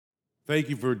Thank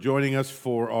you for joining us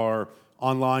for our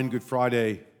online Good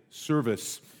Friday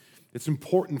service. It's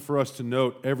important for us to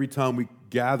note every time we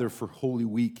gather for Holy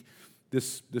Week,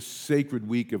 this sacred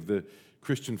week of the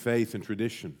Christian faith and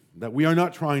tradition, that we are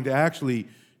not trying to actually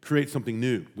create something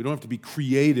new. We don't have to be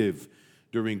creative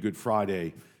during Good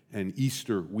Friday and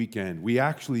Easter weekend. We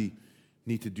actually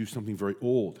need to do something very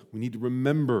old. We need to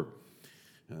remember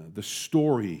the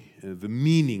story, the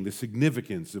meaning, the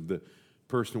significance of the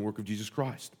person and work of Jesus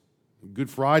Christ.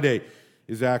 Good Friday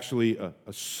is actually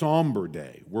a somber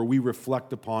day where we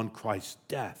reflect upon Christ's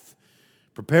death,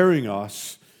 preparing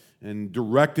us and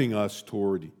directing us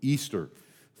toward Easter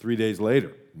 3 days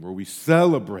later, where we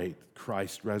celebrate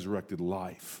Christ's resurrected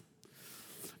life.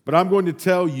 But I'm going to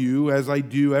tell you, as I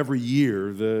do every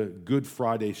year, the Good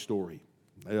Friday story,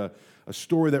 a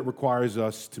story that requires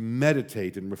us to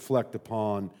meditate and reflect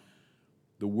upon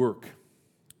the work,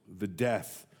 the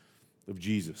death of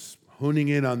Jesus, honing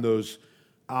in on those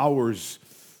hours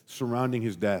surrounding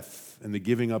his death and the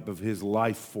giving up of his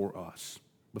life for us.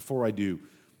 Before I do,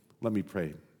 let me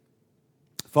pray.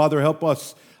 Father, help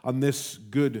us on this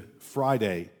Good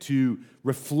Friday to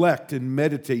reflect and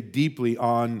meditate deeply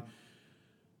on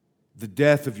the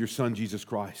death of your Son, Jesus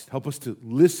Christ. Help us to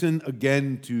listen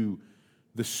again to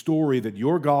the story that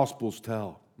your Gospels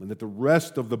tell and that the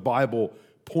rest of the Bible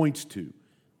points to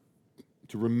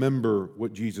remember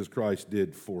what Jesus Christ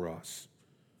did for us.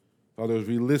 Father, as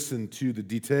we listen to the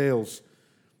details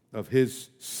of his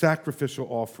sacrificial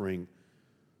offering,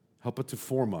 help it to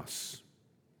form us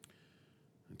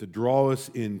and to draw us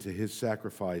into his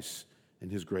sacrifice and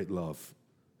his great love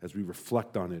as we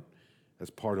reflect on it as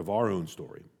part of our own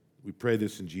story. We pray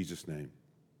this in Jesus' name.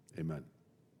 Amen.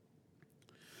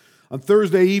 On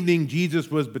Thursday evening, Jesus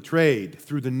was betrayed.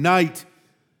 Through the night,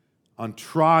 on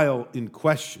trial in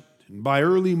question. And by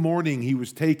early morning, he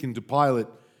was taken to Pilate,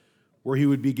 where he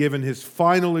would be given his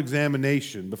final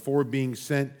examination before being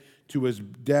sent to his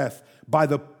death by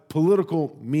the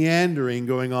political meandering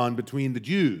going on between the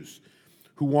Jews,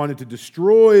 who wanted to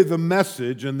destroy the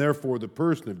message and therefore the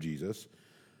person of Jesus,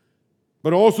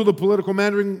 but also the political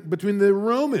meandering between the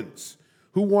Romans,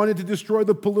 who wanted to destroy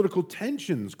the political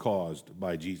tensions caused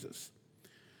by Jesus.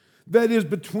 That is,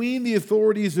 between the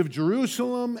authorities of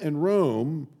Jerusalem and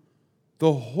Rome,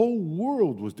 the whole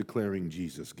world was declaring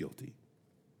Jesus guilty.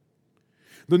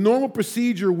 The normal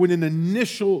procedure when an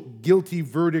initial guilty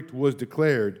verdict was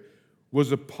declared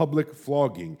was a public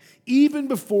flogging, even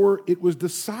before it was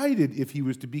decided if he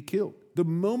was to be killed. The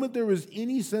moment there was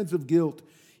any sense of guilt,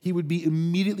 he would be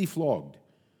immediately flogged.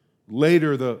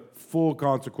 Later, the full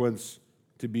consequence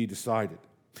to be decided.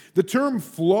 The term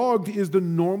flogged is the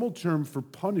normal term for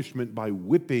punishment by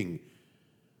whipping.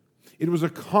 It was a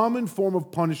common form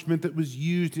of punishment that was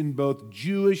used in both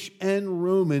Jewish and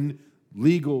Roman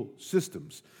legal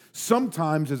systems,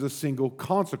 sometimes as a single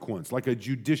consequence, like a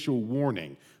judicial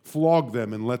warning, flog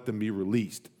them and let them be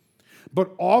released,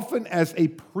 but often as a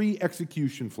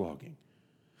pre-execution flogging.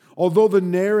 Although the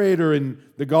narrator in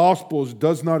the Gospels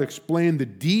does not explain the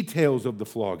details of the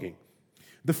flogging,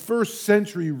 the first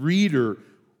century reader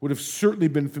would have certainly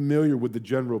been familiar with the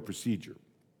general procedure.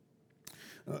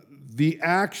 The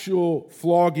actual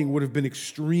flogging would have been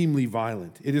extremely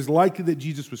violent. It is likely that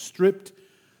Jesus was stripped,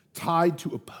 tied to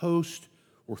a post,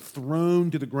 or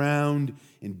thrown to the ground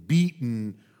and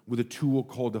beaten with a tool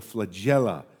called a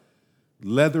flagella,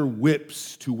 leather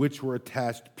whips to which were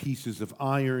attached pieces of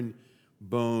iron,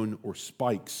 bone, or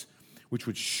spikes, which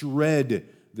would shred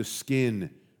the skin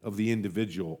of the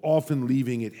individual, often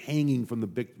leaving it hanging from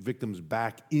the victim's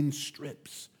back in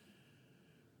strips.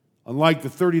 Unlike the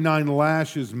 39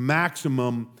 lashes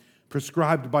maximum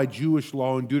prescribed by Jewish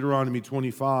law in Deuteronomy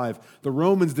 25, the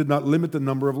Romans did not limit the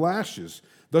number of lashes,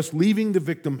 thus leaving the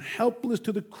victim helpless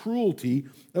to the cruelty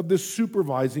of the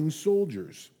supervising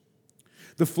soldiers.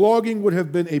 The flogging would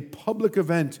have been a public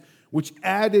event which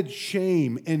added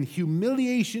shame and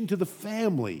humiliation to the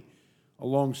family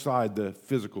alongside the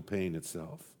physical pain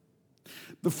itself.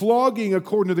 The flogging,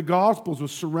 according to the Gospels,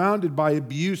 was surrounded by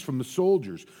abuse from the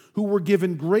soldiers, who were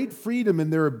given great freedom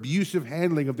in their abusive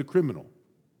handling of the criminal.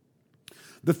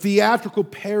 The theatrical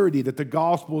parody that the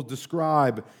Gospels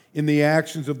describe in the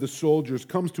actions of the soldiers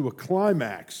comes to a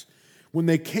climax when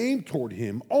they came toward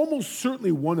him, almost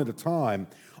certainly one at a time,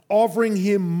 offering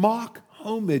him mock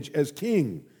homage as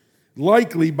king,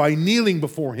 likely by kneeling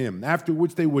before him, after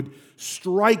which they would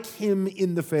strike him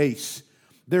in the face.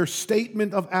 Their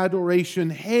statement of adoration,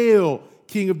 "Hail,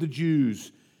 King of the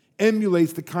Jews,"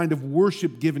 emulates the kind of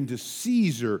worship given to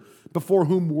Caesar, before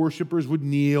whom worshipers would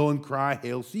kneel and cry,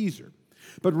 "Hail Caesar."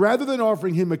 But rather than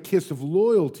offering him a kiss of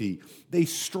loyalty, they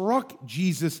struck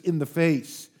Jesus in the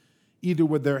face either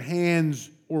with their hands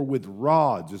or with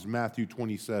rods, as Matthew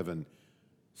 27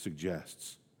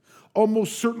 suggests.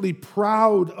 Almost certainly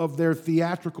proud of their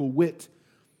theatrical wit,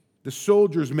 the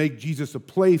soldiers make Jesus a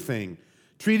plaything,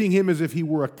 treating him as if he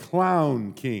were a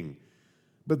clown king.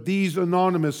 But these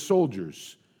anonymous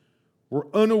soldiers were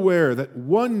unaware that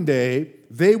one day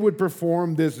they would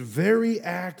perform this very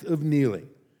act of kneeling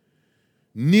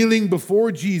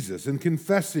before Jesus and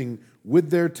confessing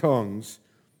with their tongues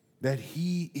that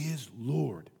he is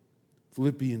Lord.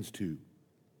 Philippians 2.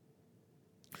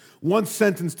 Once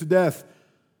sentenced to death,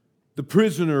 the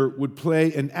prisoner would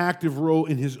play an active role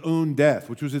in his own death,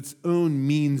 which was its own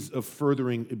means of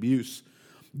furthering abuse.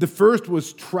 The first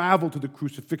was travel to the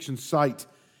crucifixion site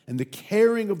and the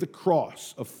carrying of the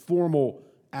cross, a formal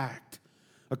act.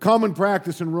 A common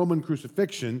practice in Roman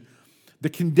crucifixion, the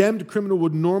condemned criminal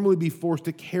would normally be forced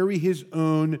to carry his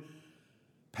own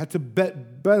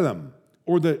patibulum,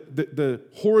 or the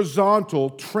horizontal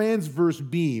transverse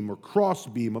beam or cross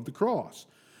beam of the cross,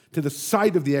 to the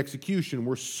site of the execution,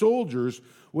 where soldiers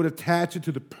would attach it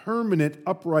to the permanent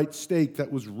upright stake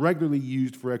that was regularly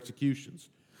used for executions.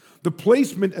 The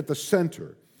placement at the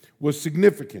center was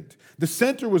significant. The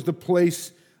center was the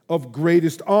place of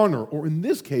greatest honor, or in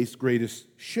this case, greatest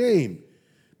shame,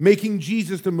 making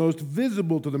Jesus the most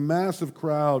visible to the massive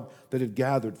crowd that had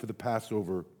gathered for the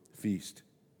Passover feast.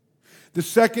 The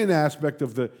second aspect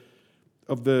of the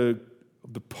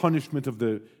punishment of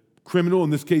the criminal, in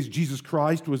this case Jesus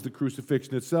Christ, was the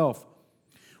crucifixion itself.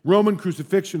 Roman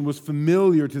crucifixion was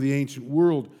familiar to the ancient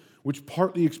world, which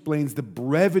partly explains the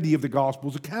brevity of the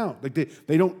Gospel's account. Like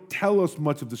they don't tell us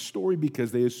much of the story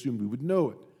because they assumed we would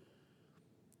know it.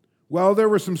 While there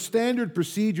were some standard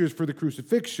procedures for the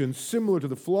crucifixion, similar to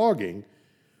the flogging,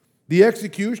 the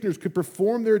executioners could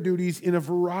perform their duties in a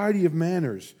variety of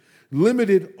manners,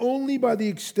 limited only by the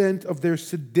extent of their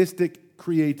sadistic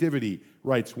creativity,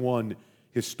 writes one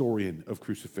historian of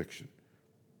crucifixion.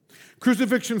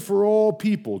 Crucifixion for all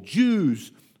people,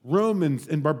 Jews, Romans,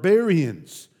 and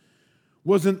barbarians,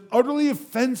 was an utterly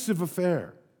offensive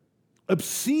affair,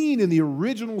 obscene in the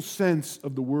original sense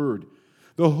of the word.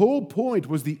 The whole point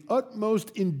was the utmost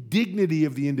indignity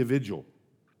of the individual.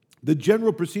 The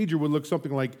general procedure would look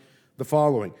something like the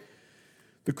following.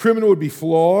 The criminal would be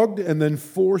flogged and then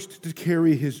forced to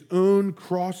carry his own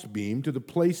crossbeam to the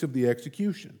place of the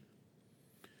execution,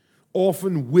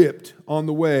 often whipped on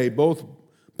the way, both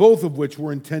of which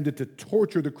were intended to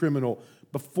torture the criminal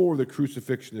before the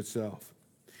crucifixion itself.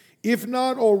 If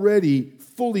not already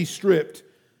fully stripped,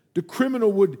 the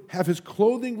criminal would have his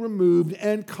clothing removed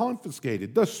and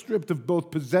confiscated, thus stripped of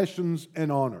both possessions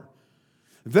and honor.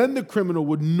 Then the criminal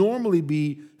would normally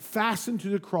be fastened to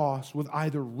the cross with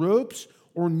either ropes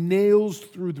or nails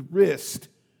through the wrist.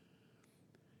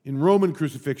 In Roman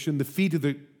crucifixion, the feet of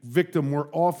the victim were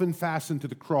often fastened to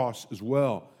the cross as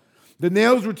well. The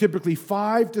nails were typically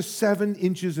 5 to 7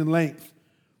 inches in length,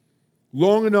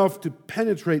 long enough to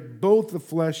penetrate both the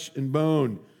flesh and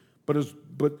bone,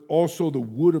 but also the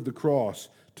wood of the cross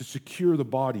to secure the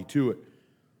body to it.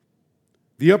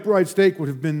 The upright stake would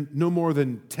have been no more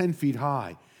than 10 feet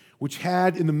high, which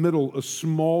had in the middle a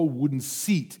small wooden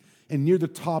seat and near the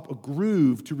top a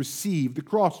groove to receive the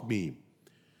crossbeam,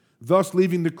 thus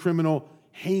leaving the criminal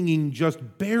hanging just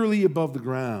barely above the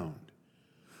ground.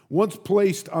 Once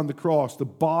placed on the cross, the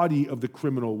body of the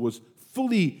criminal was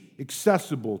fully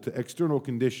accessible to external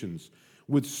conditions,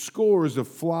 with scores of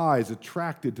flies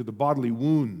attracted to the bodily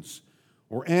wounds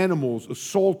or animals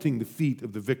assaulting the feet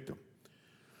of the victim.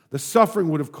 The suffering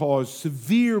would have caused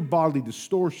severe bodily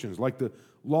distortions like the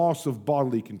loss of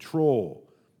bodily control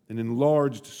and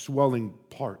enlarged swelling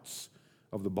parts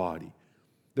of the body.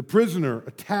 The prisoner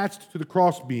attached to the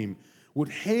crossbeam would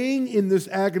hang in this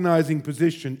agonizing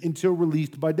position until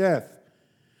released by death,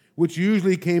 which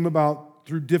usually came about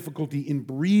through difficulty in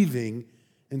breathing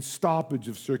and stoppage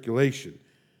of circulation,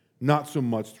 not so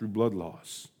much through blood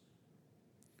loss.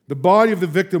 The body of the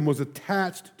victim was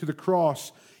attached to the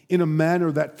cross in a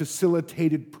manner that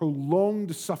facilitated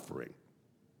prolonged suffering.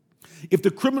 If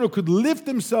the criminal could lift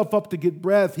himself up to get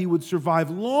breath, he would survive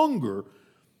longer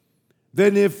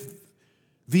than if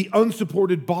the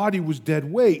unsupported body was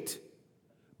dead weight.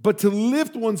 But to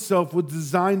lift oneself was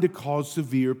designed to cause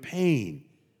severe pain.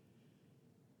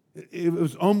 It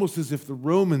was almost as if the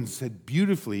Romans had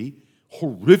beautifully,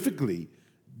 horrifically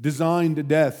designed a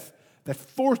death that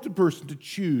forced a person to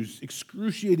choose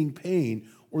excruciating pain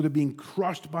or to being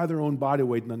crushed by their own body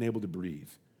weight and unable to breathe.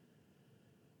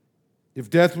 If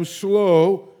death was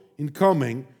slow in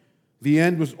coming, the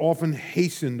end was often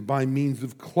hastened by means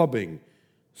of clubbing,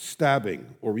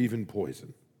 stabbing, or even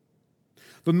poison.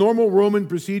 The normal Roman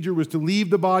procedure was to leave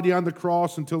the body on the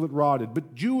cross until it rotted.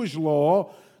 But Jewish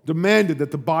law demanded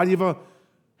that the body of a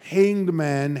hanged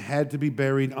man had to be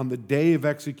buried on the day of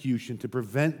execution to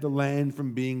prevent the land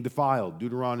from being defiled.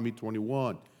 Deuteronomy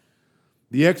 21.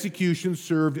 The execution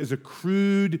served as a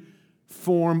crude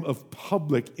form of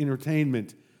public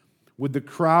entertainment, with the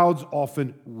crowds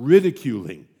often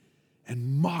ridiculing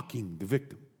and mocking the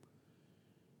victim.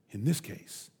 In this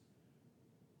case,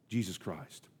 Jesus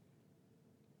Christ.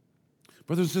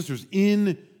 Brothers and sisters,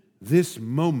 in this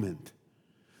moment,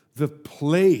 the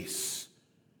place,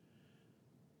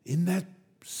 in that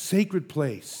sacred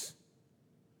place,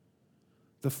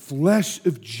 the flesh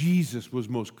of Jesus was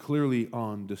most clearly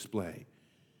on display.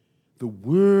 The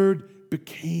Word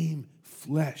became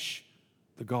flesh,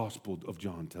 the Gospel of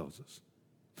John tells us.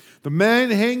 The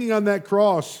man hanging on that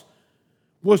cross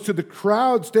was to the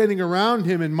crowd standing around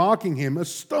him and mocking him a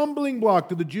stumbling block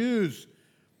to the Jews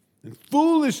and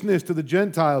foolishness to the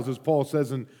Gentiles, as Paul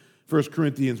says in 1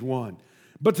 Corinthians 1.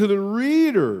 But to the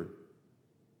reader,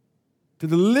 to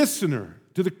the listener,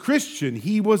 to the Christian,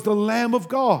 he was the Lamb of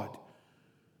God.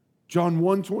 John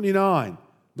 1:29,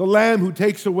 the Lamb who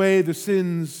takes away the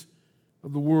sins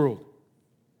of the world.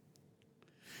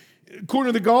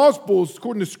 According to the Gospels,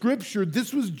 according to Scripture,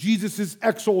 this was Jesus'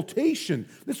 exaltation.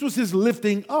 This was his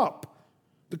lifting up.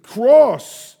 The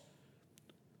cross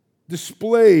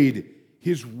displayed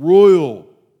his royal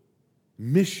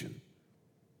mission.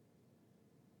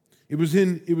 It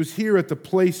was here at the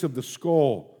place of the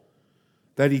skull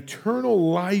that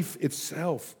eternal life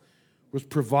itself was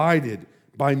provided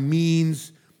by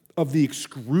means of the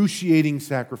excruciating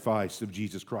sacrifice of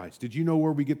Jesus Christ. Did you know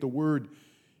where we get the word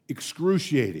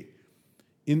excruciating?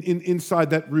 Inside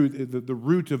that root, the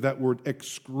root of that word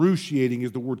excruciating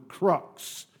is the word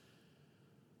crux.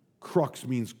 Crux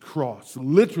means cross.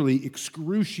 Literally,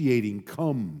 excruciating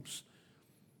comes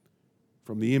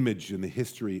from the image in the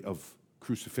history of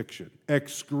crucifixion.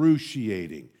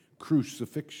 Excruciating,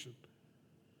 crucifixion.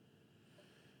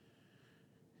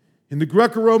 In the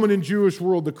Greco-Roman and Jewish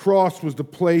world, the cross was the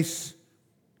place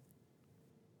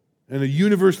and a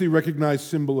universally recognized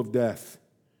symbol of death.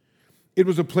 It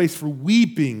was a place for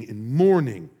weeping and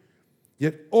mourning.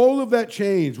 Yet all of that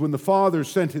changed when the Father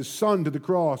sent his Son to the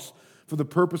cross for the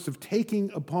purpose of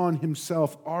taking upon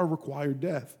himself our required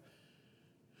death.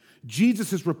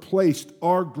 Jesus has replaced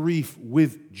our grief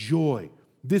with joy.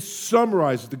 This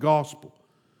summarizes the gospel.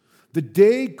 The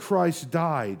day Christ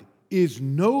died is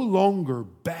no longer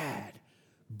bad,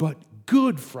 but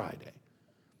Good Friday.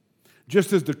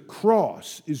 Just as the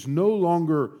cross is no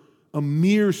longer a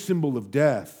mere symbol of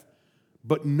death,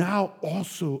 but now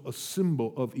also a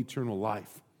symbol of eternal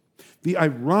life. The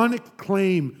ironic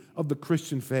claim of the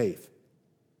Christian faith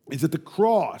is that the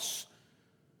cross,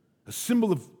 a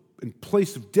symbol of and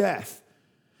place of death,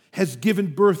 has given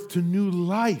birth to new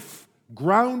life,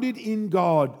 grounded in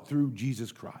God through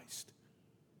Jesus Christ.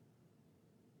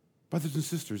 Brothers and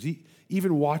sisters,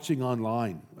 even watching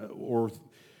online or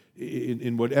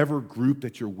in whatever group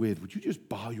that you're with, would you just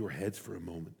bow your heads for a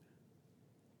moment?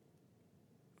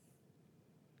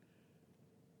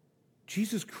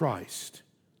 Jesus Christ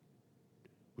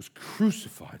was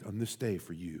crucified on this day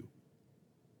for you.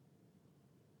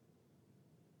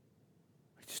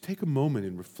 Just take a moment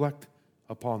and reflect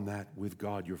upon that with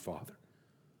God your Father.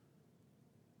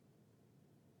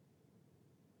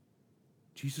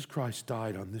 Jesus Christ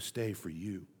died on this day for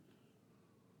you.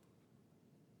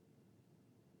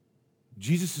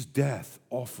 Jesus' death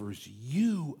offers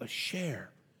you a share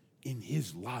in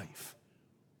his life.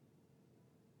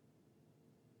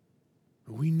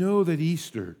 We know that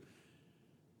Easter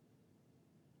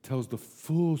tells the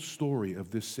full story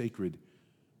of this sacred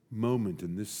moment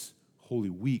in this Holy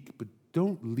Week, but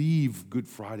don't leave Good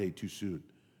Friday too soon.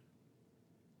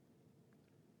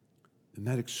 In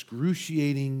that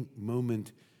excruciating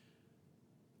moment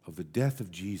of the death of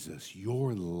Jesus,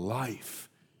 your life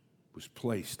was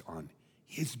placed on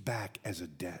his back as a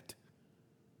debt.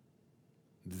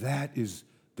 That is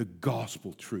the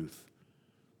gospel truth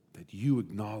that you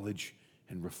acknowledge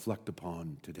and reflect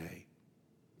upon today.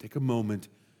 Take a moment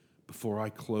before I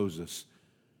close us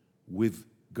with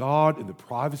God in the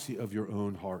privacy of your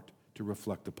own heart to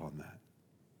reflect upon that.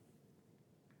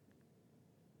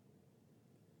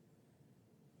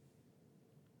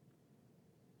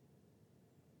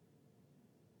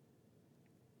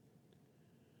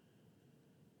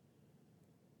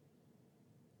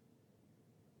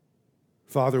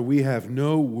 Father, we have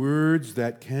no words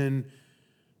that can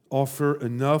offer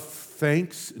enough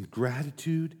thanks and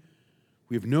gratitude.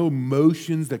 We have no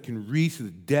emotions that can reach the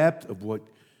depth of what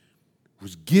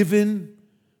was given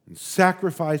and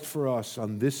sacrificed for us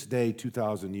on this day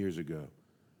 2,000 years ago.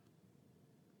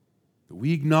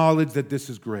 We acknowledge that this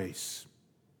is grace.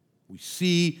 We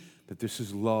see that this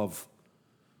is love.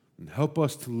 And help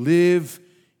us to live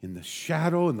in the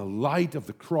shadow and the light of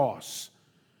the cross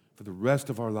for the rest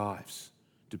of our lives.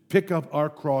 To pick up our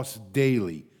cross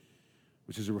daily,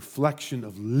 which is a reflection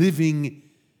of living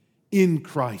in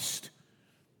Christ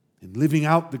and living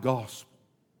out the gospel.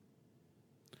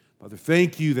 Father,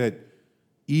 thank you that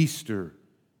Easter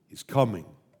is coming.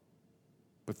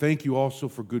 But thank you also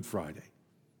for Good Friday.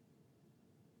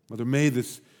 Mother, may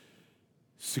this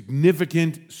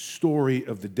significant story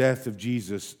of the death of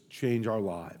Jesus change our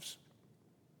lives.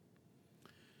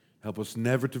 Help us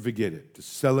never to forget it, to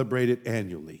celebrate it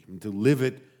annually, and to live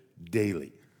it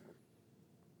daily.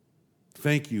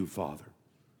 Thank you, Father,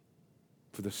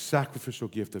 for the sacrificial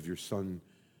gift of your Son,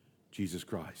 Jesus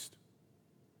Christ.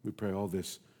 We pray all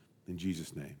this in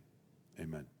Jesus' name.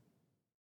 Amen.